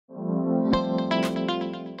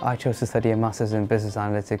I chose to study a Masters in Business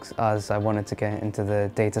Analytics as I wanted to get into the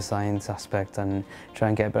data science aspect and try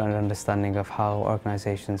and get a better understanding of how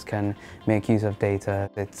organisations can make use of data.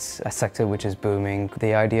 It's a sector which is booming.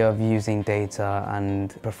 The idea of using data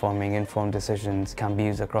and performing informed decisions can be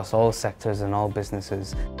used across all sectors and all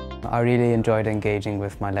businesses. I really enjoyed engaging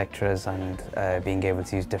with my lecturers and being able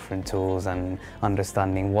to use different tools and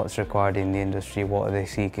understanding what's required in the industry, what are they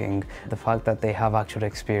seeking. The fact that they have actual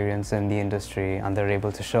experience in the industry and they're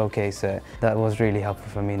able to showcase it, that was really helpful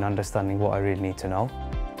for me in understanding what I really need to know.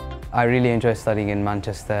 I really enjoy studying in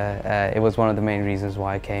Manchester. It was one of the main reasons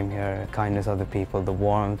why I came here. The kindness of the people, the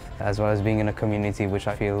warmth, as well as being in a community which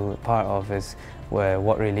I feel part of is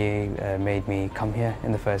what really made me come here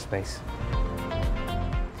in the first place.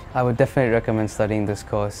 I would definitely recommend studying this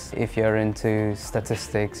course if you're into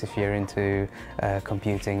statistics, if you're into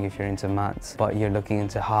computing, if you're into maths, but you're looking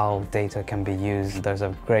into how data can be used. There's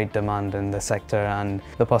a great demand in the sector and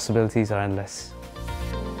the possibilities are endless.